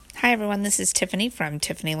Hi everyone, this is Tiffany from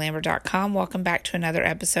TiffanyLambert.com. Welcome back to another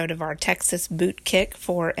episode of our Texas Boot Kick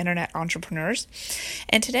for Internet Entrepreneurs.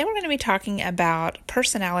 And today we're going to be talking about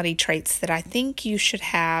personality traits that I think you should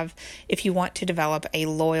have if you want to develop a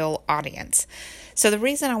loyal audience. So the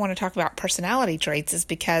reason I want to talk about personality traits is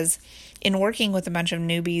because in working with a bunch of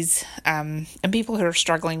newbies and people who are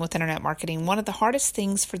struggling with internet marketing, one of the hardest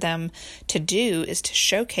things for them to do is to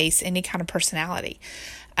showcase any kind of personality.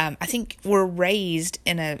 I think we're raised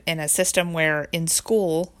in a system where in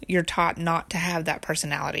school you're taught not to have that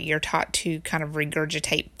personality. You're taught to kind of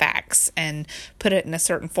regurgitate facts and put it in a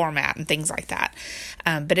certain format and things like that.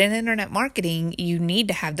 But in internet marketing, you need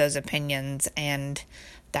to have those opinions and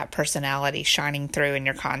that personality shining through in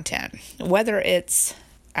your content, whether it's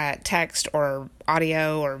text or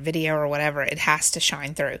audio or video or whatever. It has to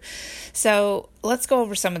shine through. So let's go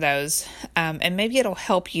over some of those, and maybe it'll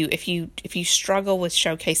help you if you struggle with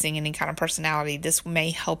showcasing any kind of personality. This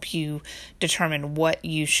may help you determine what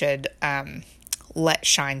you should let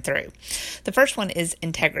shine through. The first one is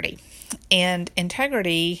integrity, and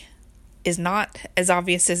integrity is not as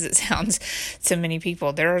obvious as it sounds to many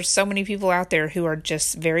people. There are so many people out there who are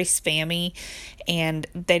just very spammy, and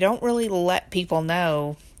they don't really let people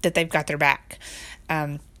know that they've got their back.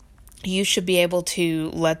 You should be able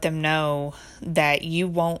to let them know that you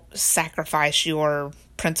won't sacrifice your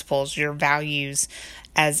principles, your values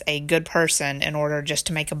as a good person in order just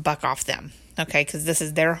to make a buck off them. Okay, because this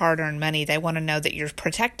is their hard-earned money. They want to know that you're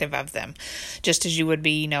protective of them, just as you would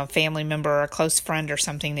be, a family member or a close friend or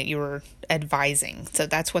something that you were advising. So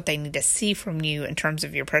that's what they need to see from you in terms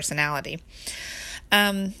of your personality.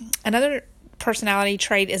 Another personality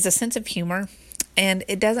trait is a sense of humor. And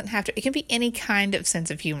it doesn't have to, it can be any kind of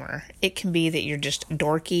sense of humor. It can be that you're just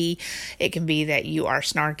dorky. It can be that you are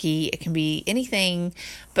snarky. It can be anything,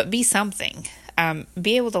 but be something.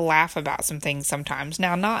 Be able to laugh about some things sometimes.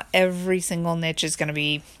 Now, not every single niche is going to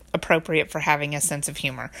be appropriate for having a sense of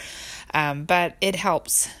humor. But it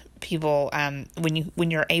helps people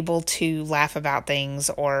when you're able to laugh about things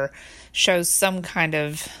or show some kind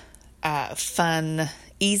of fun,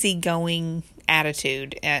 easygoing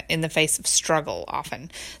attitude in the face of struggle. Often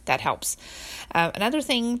that helps. Another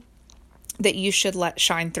thing that you should let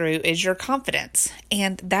shine through is your confidence,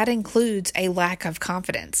 and that includes a lack of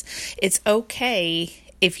confidence. It's okay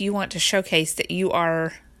if you want to showcase that you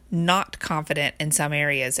are not confident in some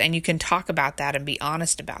areas, and you can talk about that and be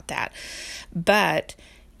honest about that. But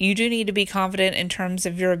you do need to be confident in terms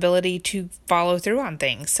of your ability to follow through on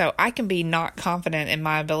things. So I can be not confident in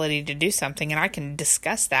my ability to do something, and I can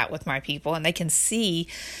discuss that with my people, and they can see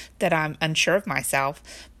that I'm unsure of myself,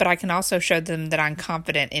 but I can also show them that I'm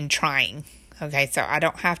confident in trying. Okay, so I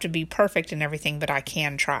don't have to be perfect in everything, but I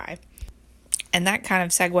can try. And that kind of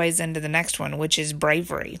segues into the next one, which is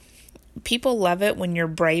bravery. People love it when you're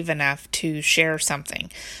brave enough to share something,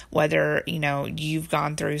 whether, you've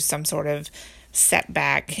gone through some sort of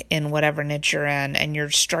setback in whatever niche you're in and you're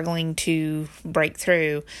struggling to break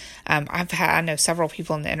through. I know several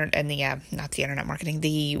people in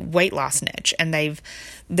the weight loss niche, and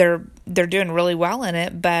they're doing really well in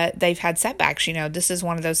it, but they've had setbacks. This is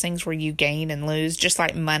one of those things where you gain and lose, just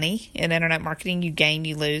like money in internet marketing. You gain,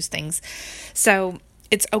 you lose things. So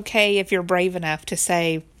it's okay if you're brave enough to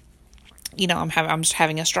say, I'm just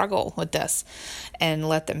having a struggle with this, and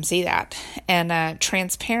let them see that. And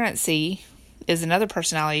transparency is another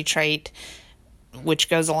personality trait which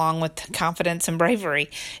goes along with confidence and bravery.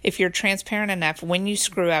 If you're transparent enough when you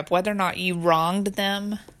screw up, whether or not you wronged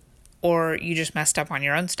them or you just messed up on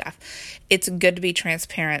your own stuff, it's good to be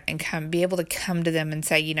transparent and be able to come to them and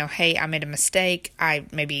say, hey, I made a mistake.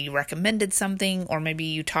 Maybe you recommended something, or maybe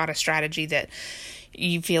you taught a strategy that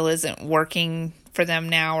you feel isn't working for them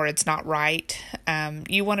now, or it's not right.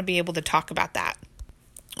 You want to be able to talk about that.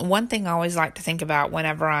 One thing I always like to think about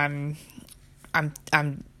whenever I'm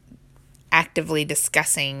actively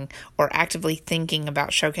discussing or actively thinking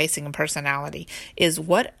about showcasing a personality is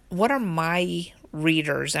what are my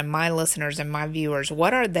readers and my listeners and my viewers,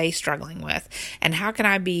 what are they struggling with? And how can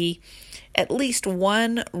I be at least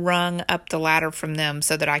one rung up the ladder from them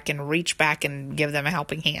so that I can reach back and give them a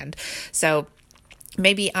helping hand? So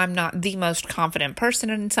maybe I'm not the most confident person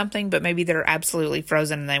in something, but maybe they're absolutely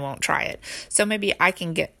frozen and they won't try it. So maybe I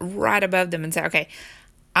can get right above them and say, okay,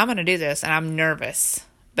 I'm going to do this and I'm nervous,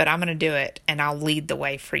 but I'm going to do it and I'll lead the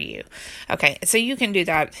way for you. Okay, so you can do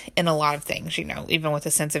that in a lot of things, even with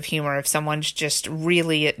a sense of humor. If someone's just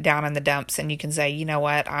really down in the dumps, and you can say, you know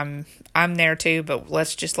what, I'm there too, but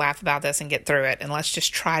let's just laugh about this and get through it. And let's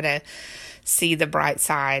just try to see the bright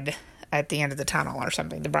side at the end of the tunnel or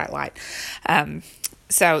something, the bright light.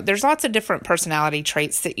 So there's lots of different personality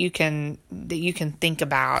traits that you can think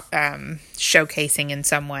about showcasing in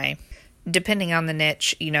some way. Depending on the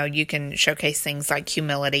niche, you can showcase things like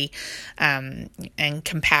humility and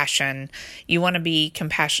compassion. You want to be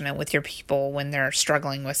compassionate with your people when they're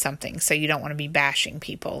struggling with something. So you don't want to be bashing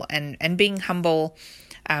people, and being humble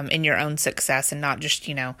in your own success, and not just,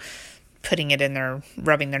 putting it in their,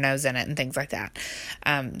 rubbing their nose in it and things like that.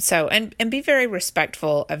 And be very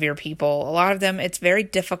respectful of your people. A lot of them, it's very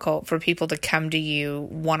difficult for people to come to you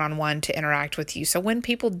one-on-one to interact with you. So when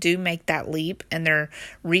people do make that leap and they're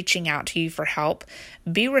reaching out to you for help,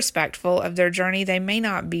 be respectful of their journey. They may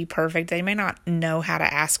not be perfect. They may not know how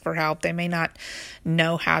to ask for help. They may not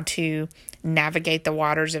know how to navigate the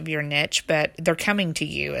waters of your niche, but they're coming to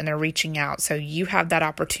you and they're reaching out. So you have that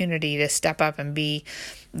opportunity to step up and be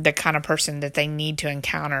the kind of person that they need to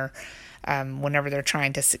encounter whenever they're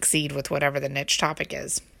trying to succeed with whatever the niche topic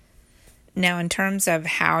is. Now, in terms of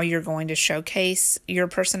how you're going to showcase your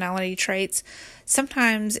personality traits,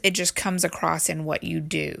 sometimes it just comes across in what you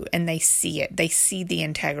do, and they see it. They see the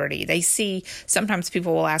integrity. Sometimes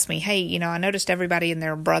people will ask me, hey, I noticed everybody and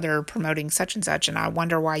their brother promoting such and such, and I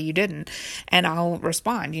wonder why you didn't. And I'll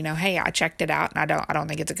respond, hey, I checked it out, and I don't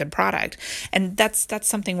think it's a good product. And that's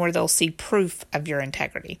something where they'll see proof of your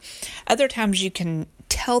integrity. Other times you can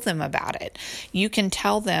tell them about it. You can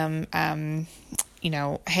tell them,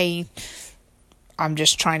 hey, I'm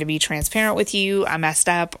just trying to be transparent with you. I messed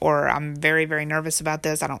up, or I'm very, very nervous about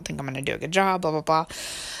this. I don't think I'm going to do a good job, blah, blah, blah.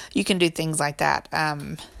 You can do things like that.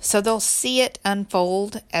 So they'll see it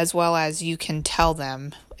unfold, as well as you can tell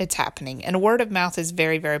them it's happening. And word of mouth is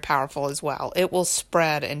very, very powerful as well. It will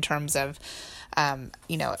spread in terms of,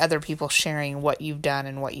 other people sharing what you've done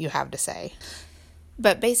and what you have to say.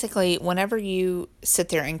 But basically, whenever you sit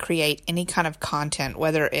there and create any kind of content,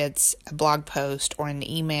 whether it's a blog post or an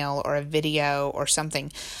email or a video or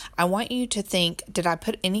something, I want you to think, did I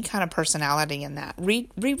put any kind of personality in that?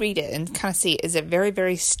 Reread it and kind of see, is it very,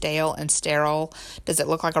 very stale and sterile? Does it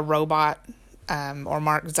look like a robot? Or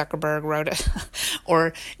Mark Zuckerberg wrote it,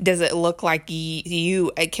 or does it look like you?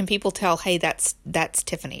 Can people tell, hey, that's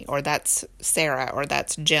Tiffany, or that's Sarah, or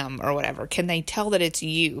that's Jim, or whatever? Can they tell that it's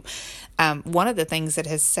you? One of the things that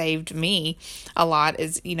has saved me a lot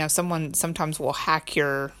is, someone sometimes will hack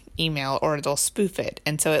your email, or they'll spoof it,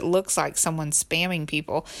 and so it looks like someone's spamming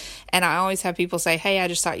people. And I always have people say, hey, I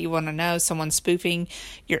just thought you want to know, someone's spoofing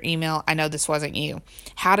your email. I know this wasn't you.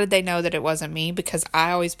 How did they know that it wasn't me? Because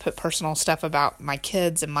I always put personal stuff about my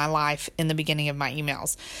kids and my life in the beginning of my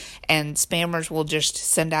emails, and spammers will just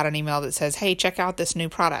send out an email that says, hey, check out this new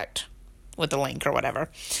product, with a link or whatever.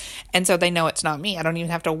 And so they know it's not me. I don't even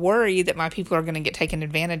have to worry that my people are going to get taken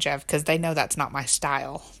advantage of, because they know that's not my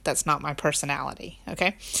style. That's not my personality.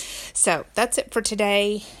 Okay. So that's it for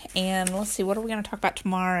today. And let's see, what are we going to talk about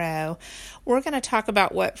tomorrow? We're going to talk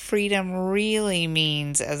about what freedom really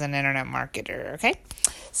means as an internet marketer. Okay.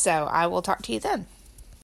 So I will talk to you then.